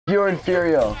You're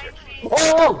inferior.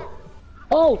 Oh!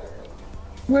 Oh!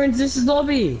 We're in Zeus's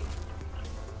lobby.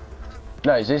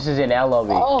 No, this is in our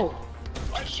lobby. Oh!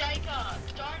 Oh, Shaker,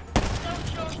 don't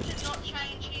tell Josh to not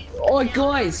change his... Oh,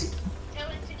 guys! Tell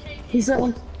him to keep He's that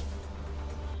one.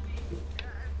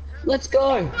 Let's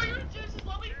go! Bro, you're in Zeus's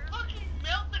lobby, fucking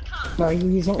melt the cunt! No,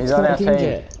 he's not. He's on our team.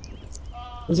 Yet.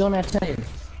 He's on our team.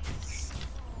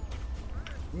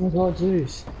 Oh my god,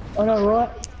 Zeus. I know, right?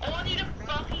 I want you to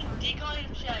fucking dig on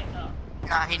him, Shaker.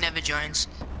 Nah, he never joins.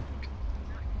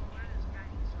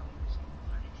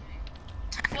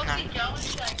 What's No. he going,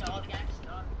 Shaker? Oh, the game's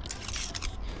started.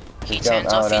 He Don't-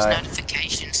 turns off oh, his no.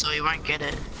 notifications so he won't get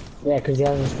it. Yeah, because he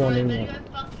hasn't spawned in Better yet.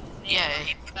 go fucking Yeah,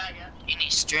 faggot. in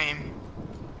his stream.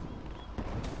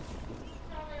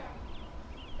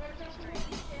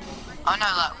 Oh no,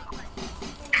 like,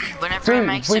 whenever he Dude,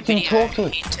 makes we a can video, talk to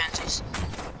it. he turns his...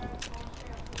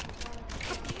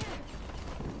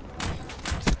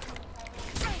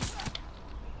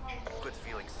 Good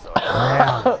feeling so.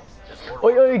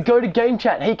 Oi, go to game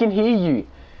chat. He can hear you.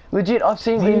 Legit, I've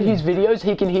seen in his videos.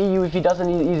 He can hear you if he doesn't.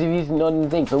 If he's not in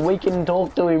things. So we can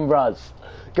talk to him, bruz.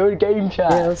 Go to game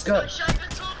chat. Yeah, let's go. Shaker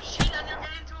talk shit and you'll get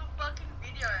into a fucking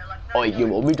video. Like, no, Oi, you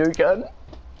want me to, gun?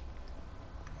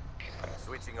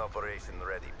 Switching operation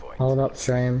ready point. Hold up,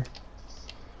 stream.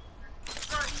 Bro, you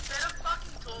better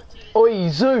fucking talk to him. Oi,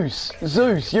 Zeus,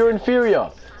 you're inferior.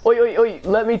 Oi,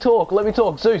 let me talk.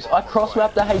 Zeus, I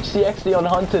cross-mapped the HCXD on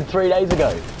Hunted 3 days ago.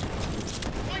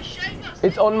 Oi, Shaker,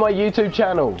 It's on my YouTube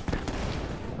channel.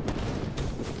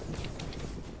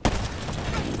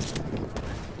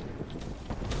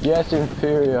 Yes,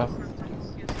 inferior.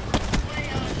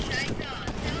 Shaker,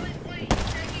 tell him, wait,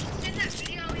 Shaker, send that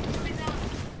video into his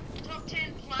top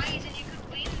 10 plays and you could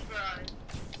win, bro.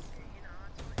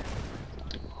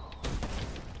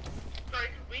 Bro, you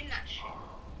could win that shit.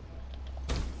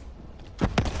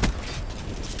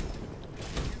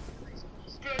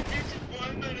 Bro, this is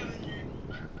way better than you.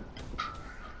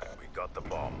 We got the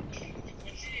bomb.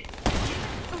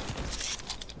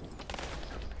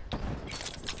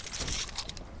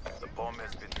 The bomb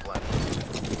has been planted.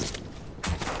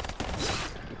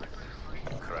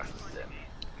 Crush them.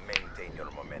 Maintain your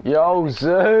momentum. Yo,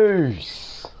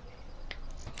 Zeus.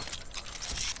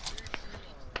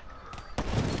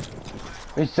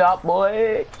 What's up,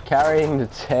 boy? Carrying the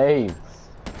team.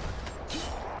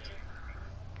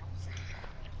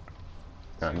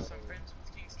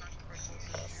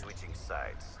 Switching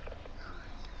sides.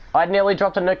 I nearly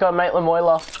dropped a nuke on Maitland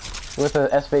Moyler with a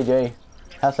SVG.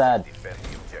 How sad. Defend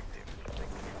the objective.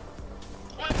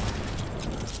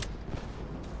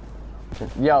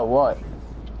 Yo, what?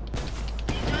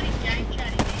 He's only game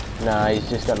chatting. Nah, he's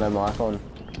just got no mic on.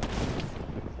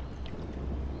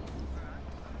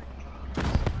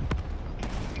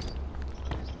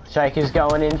 Shaker's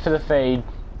going in for the feed.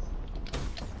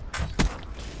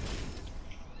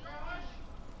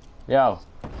 Yo.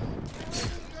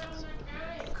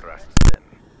 Crush them.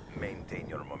 Maintain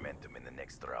your momentum in the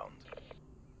next round.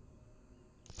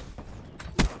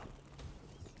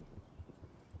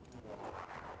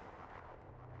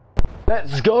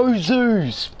 Let's go,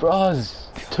 Zeus, bros.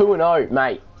 2-0,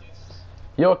 mate.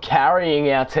 You're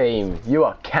carrying our team. You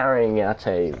are carrying our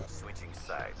team. Switching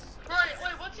sides. Bro,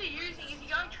 wait, what's he using? Is he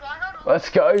going tryhard or... Let's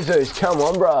go, Zeus. Come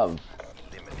on, bruv.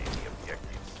 Eliminate the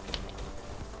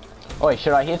objectives. Oi,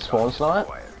 should I hit spawn snipe?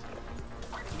 Quiet.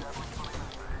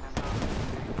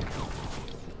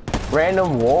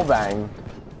 Random wallbang.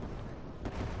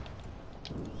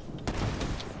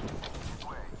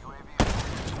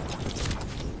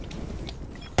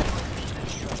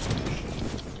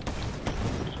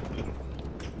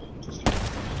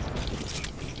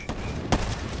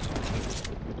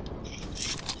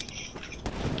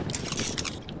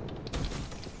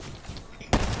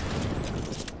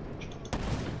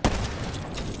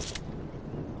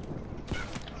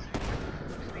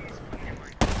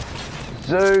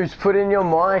 Zeus, put in your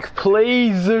mic.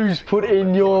 Please, Zeus, put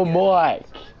in your mic.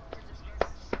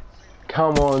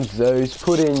 Come on, Zeus,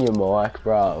 put in your mic,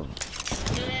 bruv.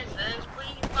 Yeah, Zeus, put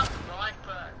in your fucking mic,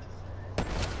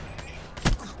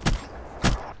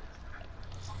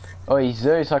 bro. Oi,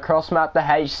 Zeus, I cross-mapped the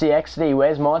HCXD.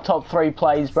 Where's my top 3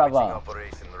 plays, Switching brother?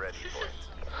 operation ready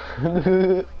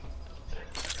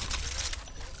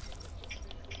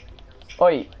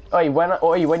point.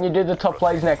 when you do the top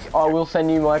plays next, I will send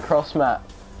you my cross-map.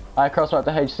 I cross-mapped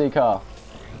the HC car.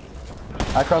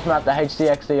 I cross-mapped the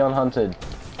HCXD on Hunted.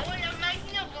 Oh, wait, I'm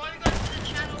making a logo for the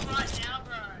channel right now,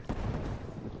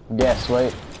 bro. Yeah,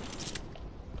 sweet.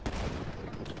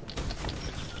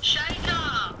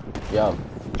 Shaker! Yo.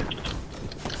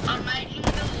 I'm making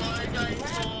the logo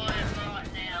for it right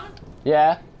now.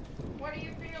 Yeah?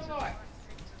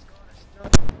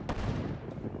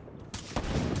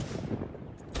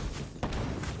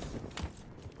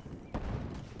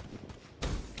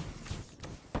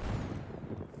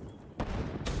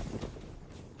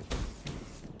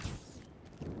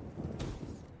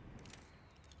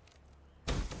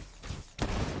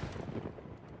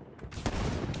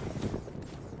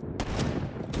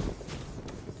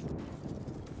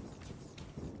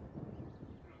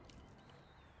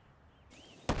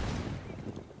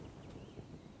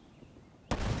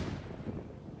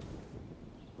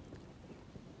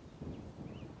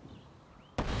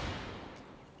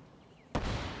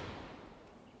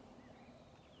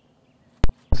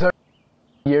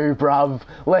 you, bruv.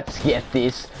 Let's get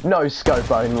this. No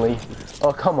scope only.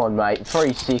 Oh, come on, mate.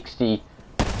 360.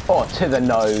 Oh, to the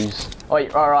nose. Oh,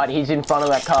 alright, he's in front of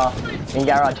that car. In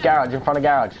garage, in front of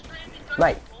garage.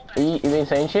 Mate, you been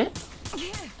seeing shit?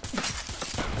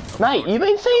 Mate, you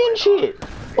been seeing shit?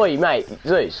 Oi, mate,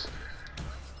 Zeus.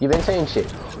 You been seeing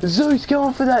shit? Zeus,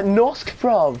 going for that nosk,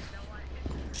 bruv.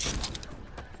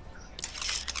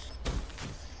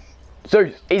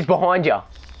 Zeus, he's behind you.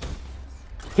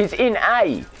 He's in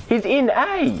A. He's in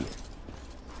A.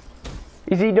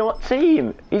 Is he not see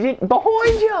him? Is it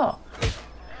behind you?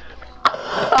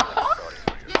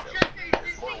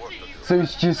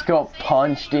 Zeus just got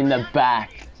punched in the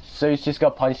back. Zeus just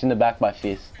got punched in the back by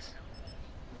fists.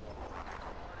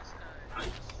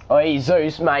 Oi,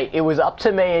 Zeus, mate, it was up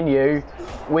to me and you.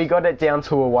 We got it down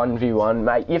to a 1v1,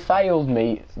 mate. You failed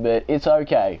me, but it's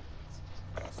okay.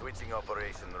 Switching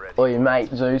operation ready. Oi, mate,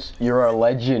 Zeus, you're a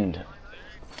legend.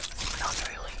 Not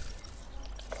really.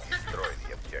 Destroy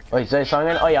the objective. Oi, Zeus,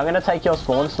 I'm gonna take your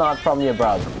spawn snipe from you,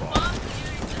 bruv.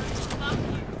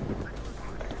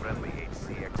 Friendly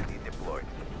HCXD deployed.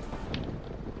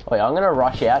 Oi, I'm gonna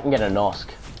rush out and get a nosk.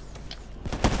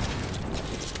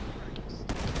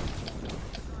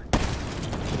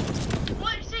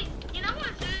 Well, see, you know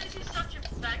why Zeus is such a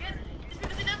faggot? It's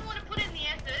because he doesn't want to put in the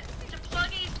effort to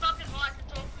plug in his fucking mic and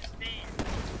talk to his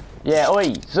fans. Yeah,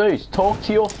 oi, Zeus, talk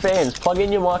to your fans. Plug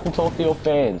in your mic and talk to your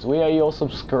fans. We are your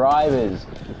subscribers.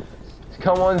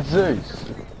 Come on, Zeus.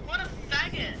 What a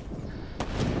faggot.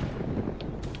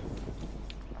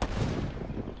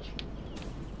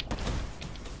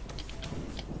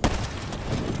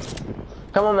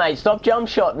 Come on, mate, stop jump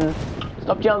shotting.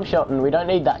 Stop jump shotting. We don't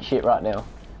need that shit right now.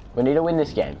 We need to win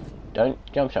this game. Don't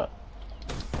jump shot.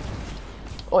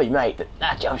 Oi, mate,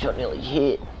 that jump shot nearly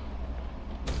hit.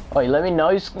 Oi, let me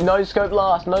no scope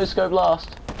last. No scope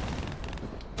last.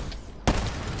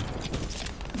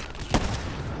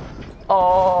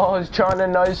 Oh, I was trying to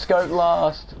no scope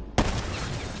last.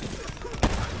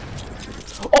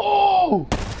 Oh!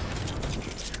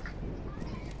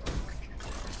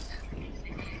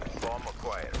 Bomb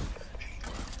acquired.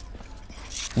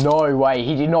 No way,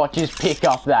 he did not just pick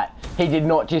up that. He did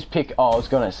not just pick. Oh, I was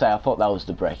gonna say, I thought that was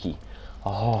the brekkie.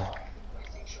 Oh.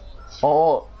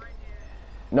 Oh.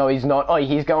 No, he's not. Oh,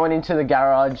 he's going into the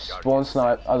garage. Spawn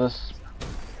snipe.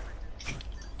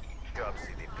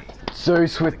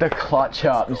 Zeus with the clutch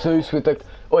up. Zeus with the.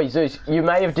 Oi, Zeus, you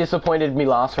may have disappointed me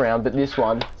last round, but this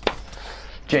one.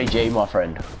 GG, my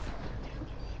friend.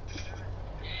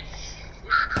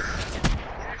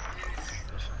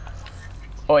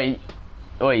 Oi.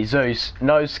 Oi, Zeus,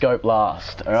 no scope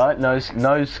last, alright? No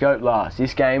scope last.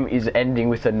 This game is ending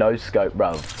with a no scope,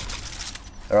 bruv.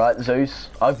 Alright, Zeus?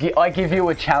 I give you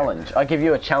a challenge. I give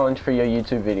you a challenge for your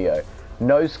YouTube video.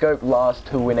 No scope last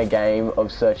to win a game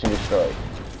of Search and Destroy.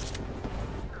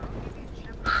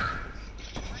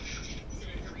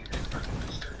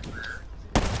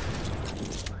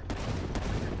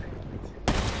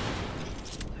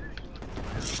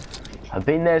 I've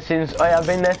been there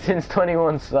since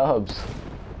 21 subs.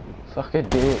 Suck a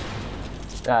dick.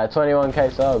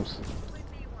 21k subs.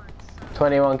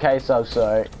 21k subs,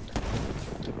 sorry.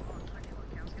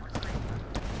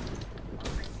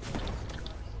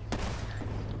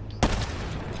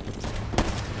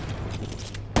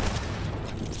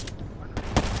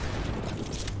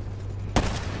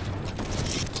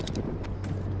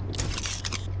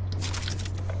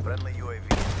 Friendly UAV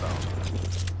inbound.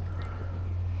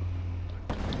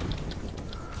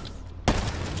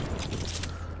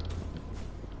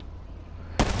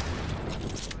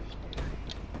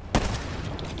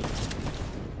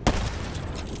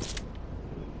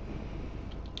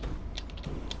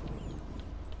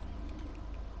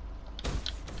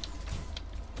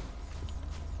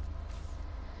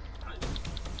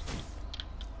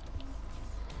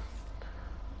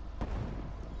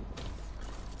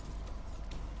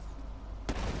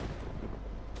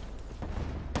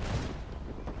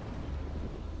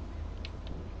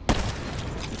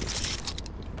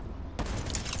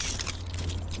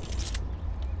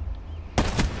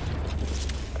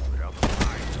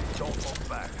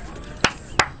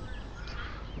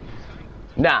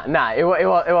 Nah, it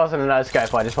wasn't a no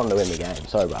scope. I just wanted to win the game.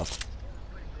 Sorry, bruv.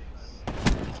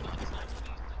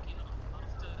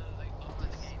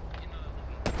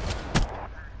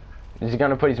 Is he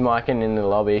gonna put his mic in the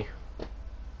lobby?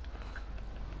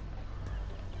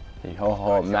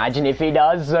 Oh, imagine if he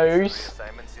does, Zeus.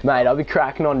 Mate, I'll be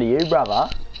cracking onto you, brother.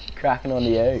 Cracking onto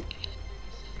you.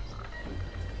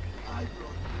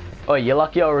 Oh, you're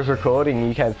lucky I was recording.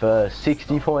 You came first.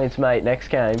 60 points, mate. Next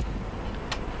game.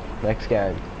 Next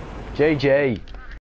game. GG.